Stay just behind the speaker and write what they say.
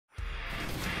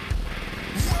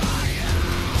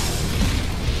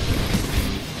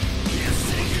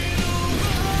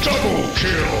kill!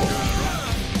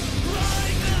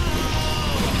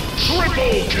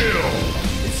 Triple kill!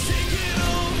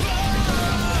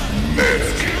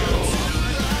 Mega kill!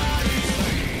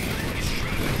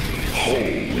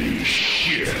 Holy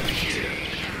shit!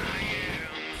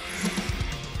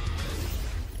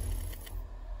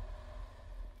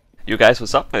 Yo guys,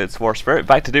 what's up? It's WarSpirit,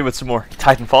 back today with some more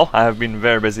Titanfall. I have been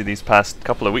very busy these past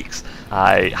couple of weeks.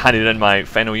 I handed in my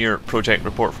final year project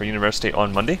report for university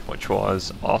on Monday, which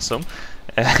was awesome.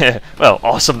 Well,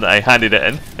 awesome that I handed it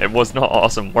in. It was not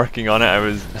awesome working on it.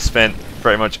 I spent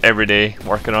pretty much every day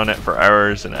working on it for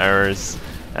hours and hours,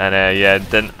 and yeah,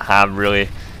 didn't have really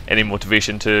any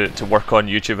motivation to work on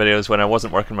YouTube videos. When I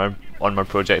wasn't working on my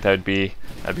project, I'd be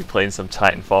playing some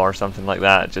Titanfall or something like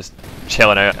that, just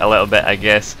chilling out a little bit, I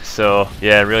guess. So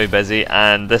yeah, really busy.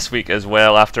 And this week as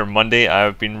well, after Monday,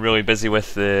 I've been really busy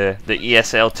with the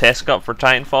ESL test cup for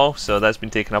Titanfall, so that's been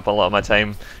taking up a lot of my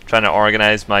time trying to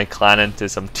organise my clan into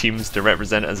some teams to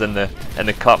represent us in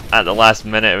the cup. At the last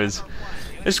minute, it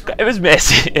was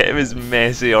messy. It was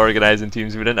messy organising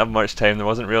teams. We didn't have much time. There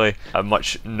wasn't really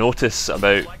much notice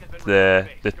about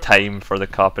the time for the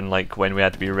cup and like when we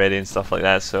had to be ready and stuff like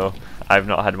that. So I've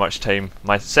not had much time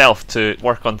myself to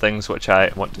work on things which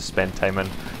I want to spend time in.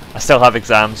 I still have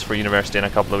exams for university in a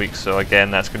couple of weeks, so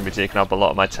again that's going to be taking up a lot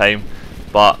of my time.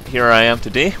 But here I am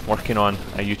today working on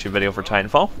a YouTube video for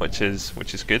Titanfall, which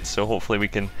is good. So hopefully we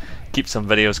can keep some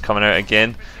videos coming out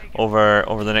again over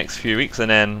the next few weeks, and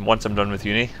then once I'm done with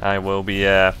uni, I will be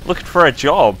looking for a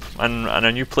job and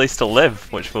a new place to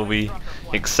live, which will be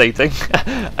exciting.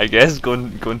 I guess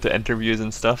going to interviews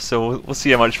and stuff. So we'll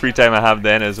see how much free time I have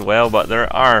then as well. But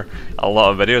there are a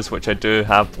lot of videos which I do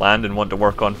have planned and want to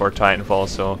work on for Titanfall,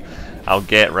 so I'll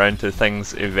get around to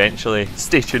things eventually.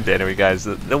 Stay tuned anyway, guys.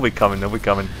 They'll be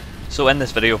coming. So in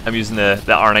this video, I'm using the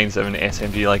R97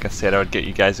 SMG. Like I said, I would get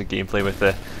you guys a gameplay with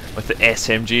the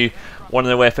SMG. One of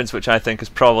the weapons which I think is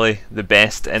probably the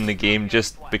best in the game,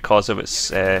 just because of its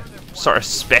sort of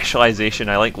specialization.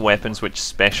 I like weapons which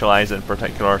specialize in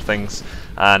particular things,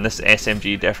 and this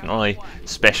SMG definitely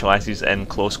specializes in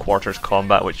close quarters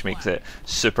combat, which makes it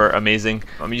super amazing.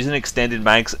 I'm using extended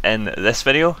mags in this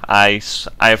video. I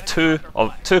have two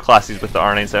classes with the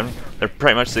R97. They're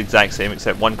pretty much the exact same,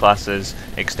 except one class is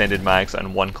extended mags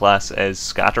and one class is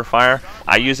scatterfire.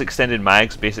 I use extended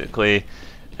mags basically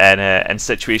in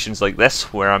situations like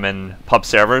this, where I'm in pub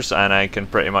servers and I can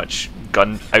pretty much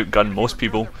outgun most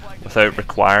people without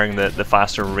requiring the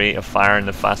faster rate of fire and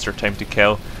the faster time to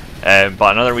kill.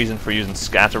 But another reason for using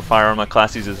scatterfire on my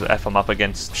classes is if I'm up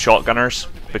against shotgunners,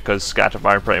 because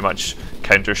scatterfire pretty much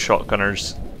counters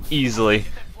shotgunners easily.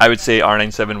 I would say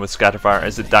R97 with scatterfire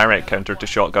is a direct counter to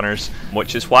shotgunners,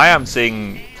 which is why I'm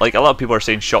saying, like, a lot of people are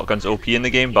saying shotgun's OP in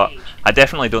the game, but I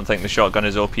definitely don't think the shotgun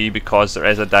is OP because there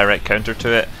is a direct counter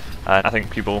to it. And I think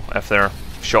people, if they're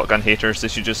shotgun haters, they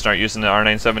should just start using the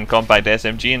R97 compact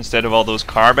SMG instead of all those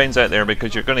carbines out there,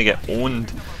 because you're going to get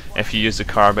owned if you use the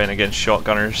carbine against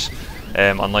shotgunners,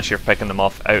 unless you're picking them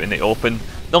off out in the open.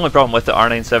 The only problem with the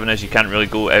R97 is you can't really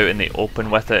go out in the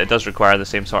open with it. It does require the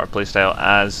same sort of playstyle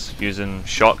as using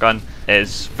shotgun. It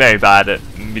is very bad at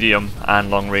medium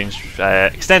and long range.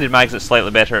 Extended mags it's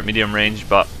slightly better at medium range,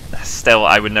 but still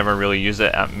I would never really use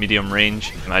it at medium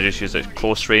range. I just use it at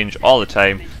close range all the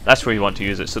time. That's where you want to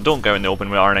use it. So don't go out in the open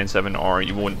with R97, or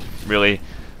you won't really,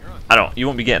 you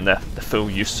won't be getting the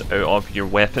full use out of your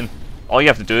weapon. All you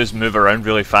have to do is move around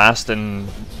really fast, and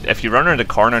if you run around a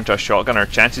corner into a shotgunner,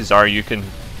 chances are you can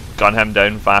gun him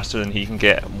down faster than he can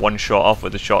get one shot off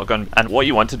with the shotgun. And what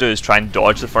you want to do is try and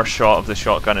dodge the first shot of the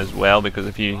shotgun as well, because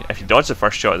if you dodge the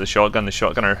first shot of the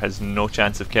shotgunner has no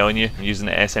chance of killing you using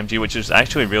the SMG, which is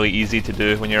actually really easy to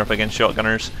do when you're up against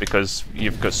shotgunners, because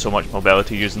you've got so much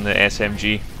mobility using the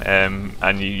SMG,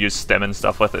 and you use stim and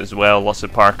stuff with it as well, lots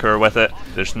of parkour with it.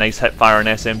 There's nice hip fire in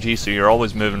SMG, so you're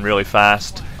always moving really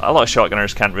fast. A lot of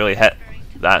shotgunners can't really hit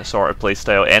that sort of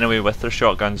playstyle anyway with their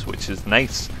shotguns, which is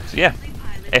nice. So yeah,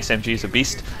 SMG is a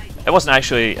beast. It wasn't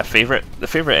actually a favourite. The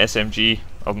favourite SMG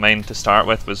of mine to start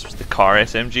with was the car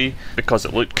SMG, because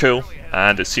it looked cool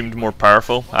and it seemed more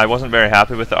powerful. I wasn't very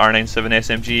happy with the R97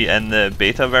 SMG in the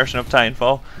beta version of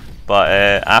Titanfall, but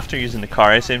after using the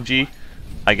car SMG,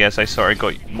 I guess I sort of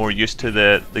got more used to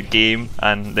the game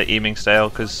and the aiming style,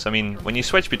 because I mean, when you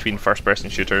switch between first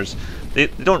person shooters, they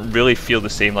don't really feel the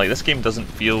same. Like, this game doesn't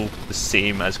feel the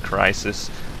same as Crysis.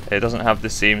 It doesn't have the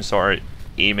same sort of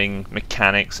aiming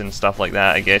mechanics and stuff like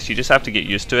that. I guess you just have to get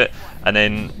used to it, and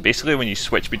then basically when you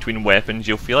switch between weapons,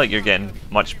 you'll feel like you're getting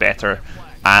much better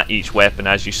at each weapon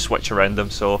as you switch around them.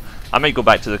 So I might go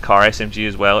back to the car SMG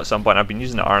as well at some point. I've been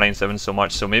using the R97 so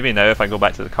much, so maybe now if I go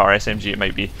back to the car SMG,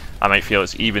 I might feel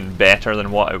it's even better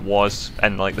than what it was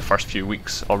in like the first few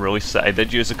weeks of release that I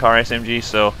did use the car SMG.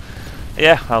 So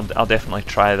yeah, I'll definitely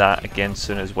try that again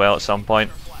soon as well at some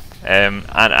point. And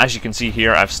as you can see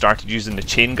here, I've started using the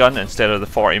chain gun instead of the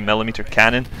 40mm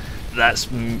cannon. That's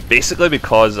basically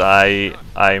because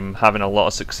I'm having a lot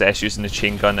of success using the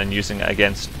chain gun and using it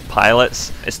against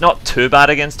pilots. It's not too bad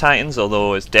against Titans,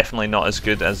 although it's definitely not as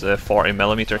good as a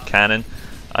 40mm cannon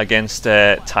against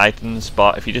Titans.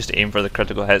 But if you just aim for the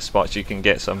critical hit spots, you can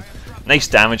get some nice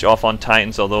damage off on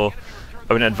Titans, although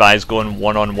I wouldn't advise going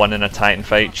one-on-one in a Titan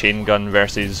fight, chain gun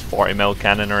versus 40mm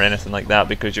cannon or anything like that,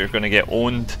 because you're going to get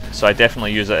owned. So I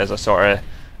definitely use it as a sort of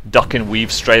duck and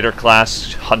weave strider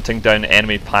class, hunting down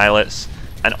enemy pilots.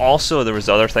 And also there was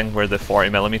the other thing where the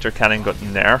 40mm cannon got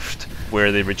nerfed,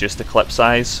 where they reduced the clip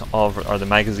size of, or the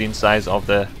magazine size of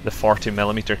the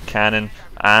 40mm cannon,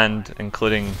 and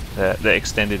including the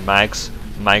extended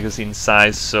magazine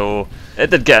size. So it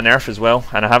did get a nerf as well,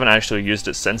 and I haven't actually used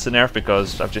it since the nerf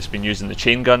because I've just been using the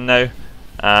chain gun now.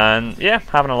 And yeah,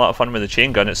 having a lot of fun with the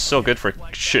chain gun. It's so good for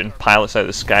shooting pilots out of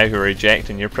the sky who are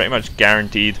ejecting. You're pretty much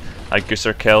guaranteed a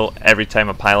gooser kill every time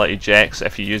a pilot ejects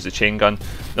if you use the chain gun.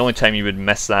 The only time you would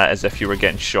miss that is if you were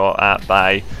getting shot at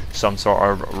by some sort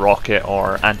of rocket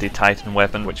or anti-Titan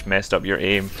weapon which messed up your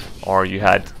aim, or you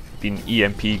had been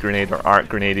EMP grenade or arc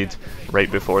grenaded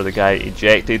right before the guy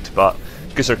ejected. But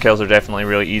gooser kills are definitely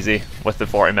really easy with the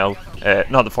 40mm,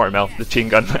 not the 40mm, the chain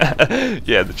gun.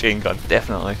 Yeah, the chain gun,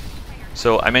 definitely.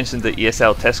 So I mentioned the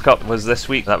ESL Test Cup was this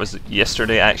week. That was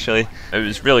yesterday actually. It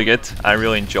was really good. I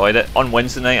really enjoyed it. On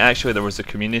Wednesday night actually there was a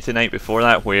community night before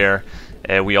that where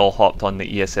we all hopped on the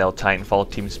ESL Titanfall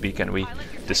TeamSpeak and we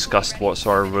discussed what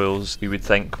sort of rules we would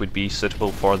think would be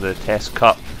suitable for the Test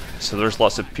Cup. So there's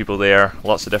lots of people there,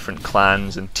 lots of different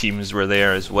clans and teams were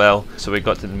there as well. So we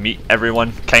got to meet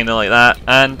everyone, kind of like that.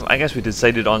 And I guess we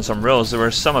decided on some rules. There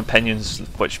were some opinions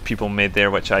which people made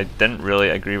there which I didn't really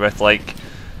agree with. Like,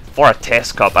 for a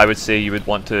test cup, I would say you would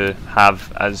want to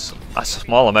have as a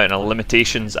small amount of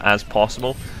limitations as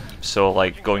possible. So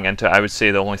like going into it, I would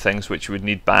say the only things which would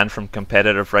need banned from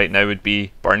competitive right now would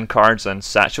be burn cards and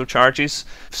satchel charges.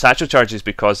 Satchel charges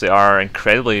because they are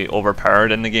incredibly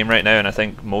overpowered in the game right now, and I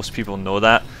think most people know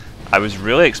that. I was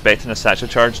really expecting a satchel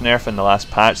charge nerf in the last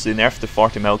patch. They nerfed the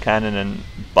 40mm cannon and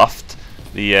buffed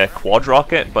the quad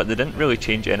rocket, but they didn't really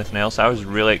change anything else. I was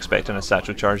really expecting a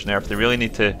satchel charge nerf. They really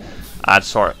need to add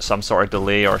some sort of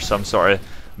delay or some sort of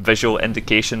visual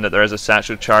indication that there is a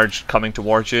satchel charge coming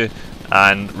towards you,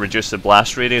 and reduce the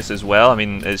blast radius as well. I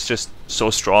mean, it's just so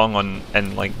strong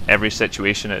in like every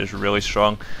situation. It is really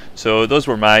strong. So those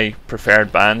were my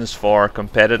preferred bans for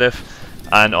competitive,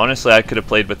 and honestly I could have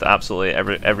played with absolutely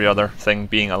every other thing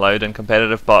being allowed in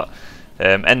competitive, but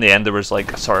in the end there was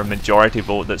like a sort of majority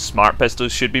vote that smart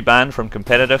pistols should be banned from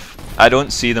competitive. I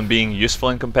don't see them being useful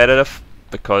in competitive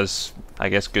because I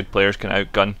guess good players can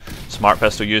outgun smart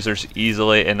pistol users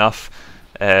easily enough,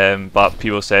 but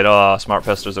people said, oh, smart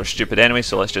pistols are stupid anyway,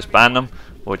 so let's just ban them,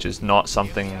 which is not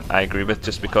something I agree with.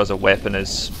 Just because a weapon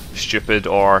is stupid,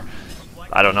 or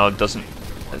I don't know, doesn't,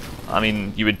 I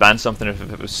mean, you would ban something if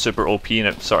it was super OP and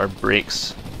it sort of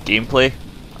breaks gameplay,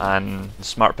 and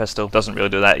smart pistol doesn't really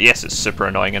do that. Yes, it's super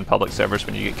annoying in public servers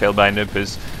when you get killed by a noob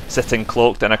who's sitting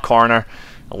cloaked in a corner,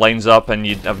 lines up and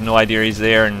you have no idea he's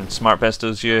there and smart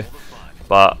pistols you.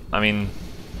 But I mean,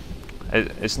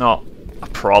 it's not a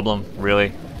problem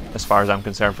really as far as I'm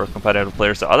concerned for competitive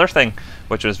players. The other thing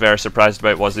which I was very surprised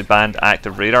about was they banned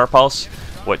active radar pulse,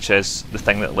 which is the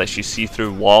thing that lets you see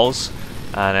through walls.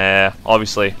 And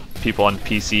obviously people on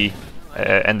PC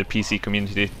in the PC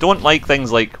community don't like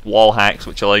things like wall hacks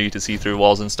which allow you to see through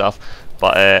walls and stuff,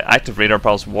 but active radar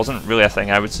pulse wasn't really a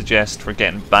thing I would suggest for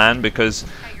getting banned, because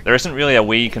there isn't really a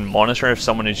way you can monitor if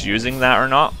someone is using that or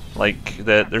not. Like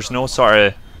there's no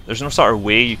sort of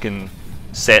way you can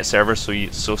set servers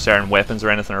so certain weapons or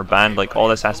anything are banned. Like, all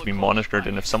this has to be monitored,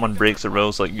 and if someone breaks the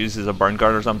rules, like uses a burn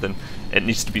guard or something, it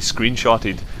needs to be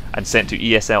screenshotted and sent to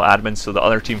ESL admins so the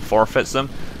other team forfeits them.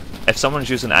 If someone's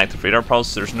using active radar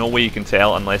pulse, there's no way you can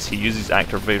tell unless he uses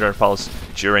active radar pulse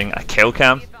during a kill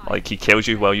cam, like he kills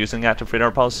you while using active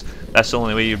radar pulse. That's the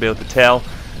only way you'll be able to tell.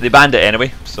 They banned it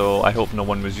anyway, so I hope no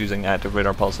one was using active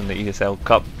radar pulse in the ESL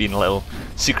Cup, being a little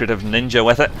secretive ninja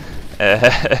with it.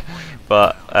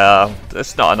 But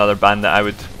it's not another ban that I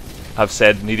would have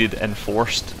said needed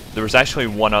enforced. There was actually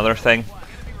one other thing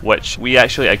which we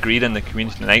actually agreed in the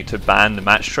community tonight to ban: the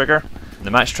match trigger. The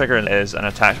match trigger is an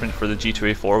attachment for the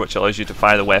G2A4 which allows you to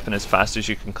fire the weapon as fast as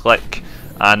you can click,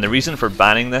 and the reason for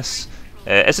banning this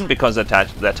isn't because the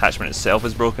attachment itself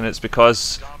is broken, it's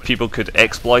because people could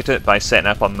exploit it by setting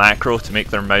up a macro to make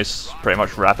their mouse pretty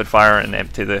much rapid fire and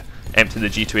empty the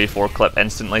G2A4 clip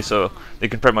instantly, so they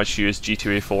can pretty much use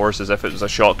G2A4s as if it was a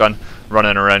shotgun,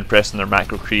 running around pressing their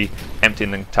macro key,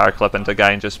 emptying the entire clip into a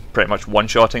guy and just pretty much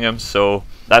one-shotting him. So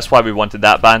that's why we wanted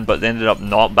that banned, but they ended up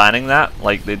not banning that.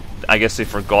 Like, I guess they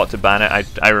forgot to ban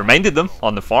it. I reminded them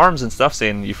on the forums and stuff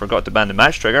saying you forgot to ban the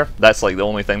match trigger. That's like the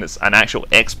only thing that's an actual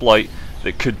exploit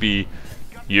that could be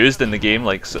used in the game.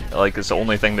 Like it's the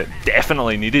only thing that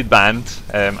definitely needed banned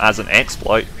as an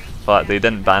exploit, but they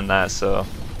didn't ban that, so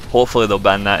hopefully they'll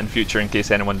ban that in future in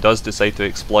case anyone does decide to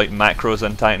exploit macros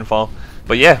in Titanfall.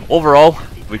 But yeah, overall,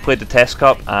 we played the Test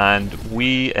Cup and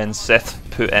we and Sith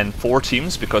put in 4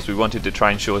 teams because we wanted to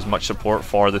try and show as much support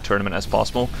for the tournament as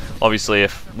possible. Obviously,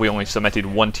 if we only submitted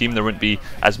 1 team, there wouldn't be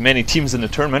as many teams in the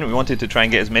tournament. We wanted to try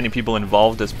and get as many people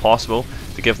involved as possible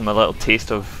to give them a little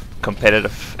taste of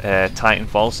competitive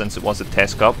Titanfall, since it was a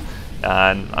Test Cup.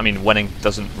 And I mean, winning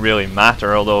doesn't really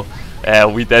matter, although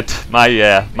we did,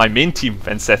 my main team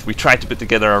in Sith, we tried to put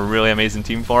together a really amazing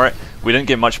team for it. We didn't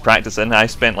get much practice in. I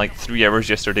spent like 3 hours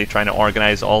yesterday trying to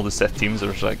organise all the Sith teams.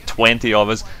 There was like 20 of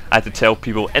us. I had to tell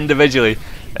people individually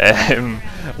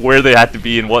where they had to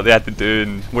be and what they had to do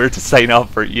and where to sign up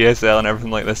for ESL and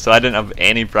everything like this. So I didn't have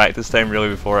any practice time really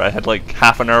before. I had like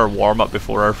half an hour warm up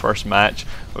before our first match,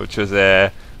 which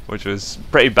was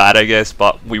pretty bad, I guess.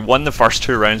 But we won the first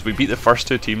 2 rounds. We beat the first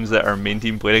 2 teams that our main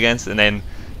team played against, and then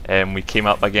we came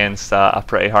up against a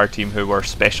pretty hard team who were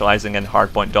specialising in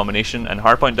hardpoint domination, and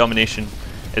hardpoint domination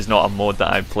is not a mode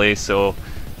that I play, so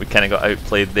we kind of got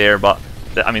outplayed there. But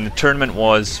I mean, the tournament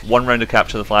was 1 round of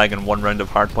capture the flag and 1 round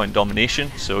of hardpoint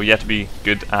domination, so you have to be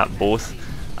good at both.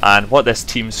 And what this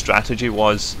team's strategy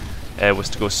was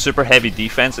to go super heavy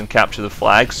defense and capture the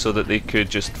flag so that they could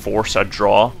just force a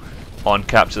draw on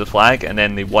capture the flag, and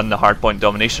then they won the hardpoint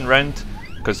domination round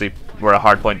because they were a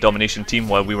hardpoint domination team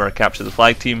while we were a capture the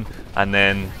flag team, and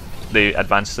then they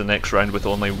advanced to the next round with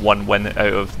only 1 win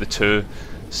out of the 2.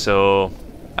 So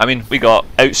I mean, we got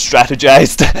out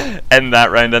strategized in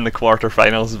that round in the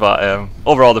quarterfinals, but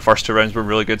overall the first 2 rounds were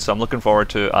really good, so I'm looking forward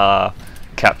to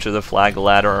capture the flag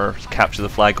ladder or capture the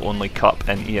flag only cup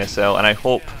in ESL, and I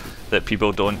hope that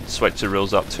people don't switch the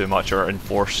rules up too much or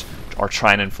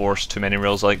try and enforce too many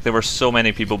rules. Like, there were so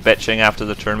many people bitching after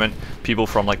the tournament, people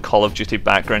from like Call of Duty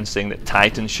backgrounds saying that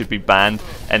Titans should be banned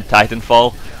in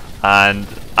Titanfall, and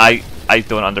I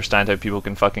don't understand how people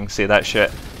can fucking say that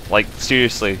shit. Like,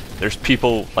 seriously, there's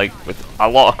people like with a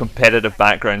lot of competitive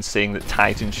backgrounds saying that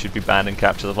Titans should be banned in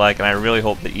capture the flag, and I really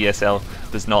hope that ESL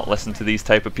does not listen to these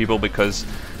type of people, because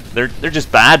they're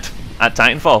just bad at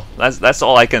Titanfall. That's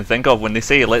all I can think of when they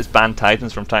say let's ban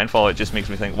Titans from Titanfall. It just makes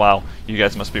me think, wow, you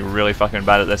guys must be really fucking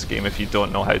bad at this game if you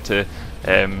don't know how to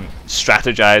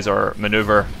strategize or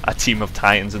maneuver a team of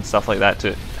Titans and stuff like that,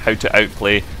 to how to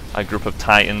outplay a group of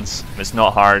Titans. It's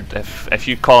not hard. If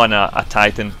you call in a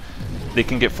Titan, they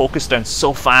can get focused down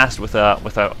so fast with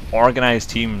a organized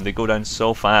team. They go down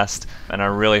so fast, and I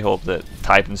really hope that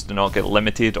Titans do not get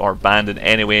limited or banned in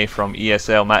any way from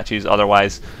ESL matches.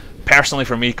 Otherwise, personally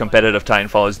for me, competitive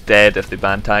Titanfall is dead if they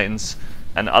ban Titans.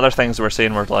 And other things we were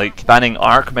saying were like banning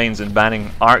arc mines and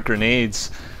banning arc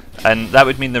grenades, and that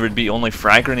would mean there would be only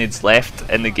frag grenades left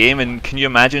in the game. And can you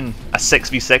imagine a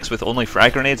 6v6 with only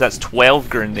frag grenades? That's 12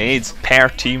 grenades per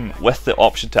team, with the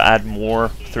option to add more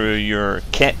through your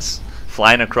kits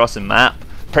flying across the map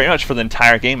pretty much for the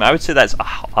entire game. I would say that's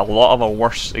a lot of a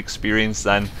worse experience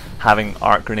than having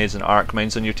arc grenades and arc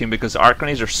mines on your team, because arc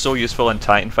grenades are so useful in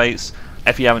Titan fights.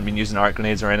 If you haven't been using arc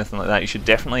grenades or anything like that, you should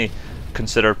definitely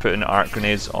consider putting arc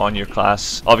grenades on your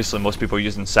class. Obviously most people are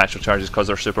using satchel charges because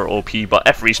they're super OP, but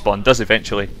if Respawn does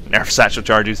eventually nerf satchel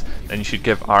charges, then you should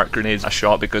give arc grenades a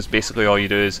shot, because basically all you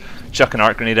do is chuck an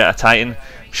arc grenade at a Titan,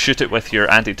 shoot it with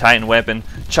your anti-Titan weapon,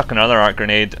 chuck another arc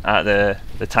grenade at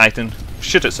the Titan,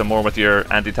 shoot it some more with your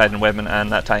anti-Titan weapon,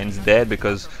 and that Titan's dead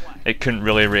because it couldn't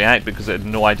really react because it had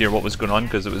no idea what was going on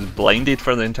because it was blinded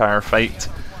for the entire fight.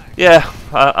 Yeah,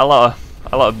 a lot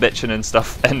of bitching and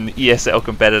stuff in ESL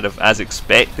competitive as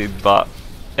expected, but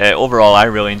overall I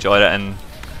really enjoyed it, and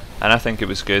I think it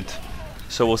was good.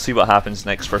 So we'll see what happens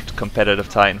next for competitive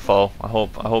Titanfall. I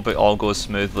hope it all goes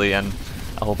smoothly, and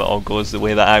I hope it all goes the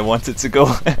way that I want it to go.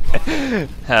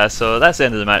 So that's the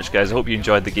end of the match, guys. I hope you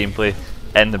enjoyed the gameplay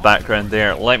in the background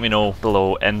there. Let me know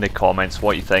below in the comments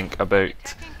what you think about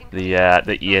the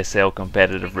ESL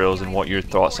competitive rules and what your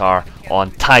thoughts are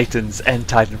on Titans in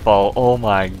Titanfall. Oh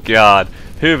my god,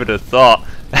 who would have thought?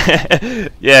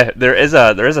 Yeah, there is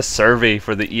a survey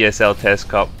for the ESL Test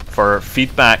Cup for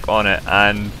feedback on it,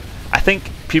 and I think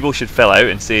people should fill out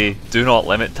and say do not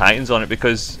limit Titans on it,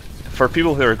 because for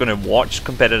people who are going to watch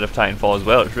competitive Titanfall as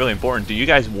well, it's really important. Do you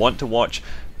guys want to watch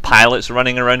pilots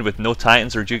running around with no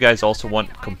Titans, or do you guys also want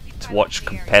to watch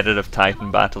competitive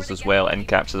Titan battles as well in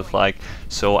Capture the Flag?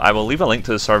 So I will leave a link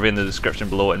to the survey in the description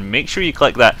below, and make sure you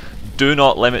click that do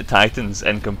not limit Titans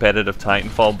in competitive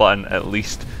Titanfall button at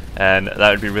least, and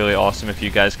that would be really awesome if you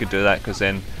guys could do that, because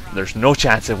then there's no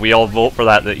chance if we all vote for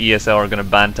that ESL are going to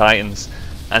ban Titans.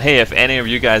 And hey, if any of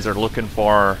you guys are looking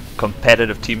for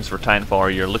competitive teams for Titanfall, or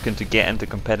you're looking to get into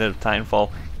competitive Titanfall,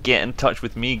 get in touch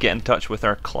with me, get in touch with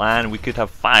our clan. We could have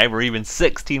 5 or even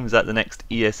 6 teams at the next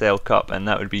ESL Cup, and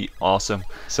that would be awesome.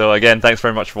 So again, thanks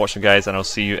very much for watching guys, and I'll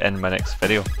see you in my next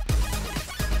video.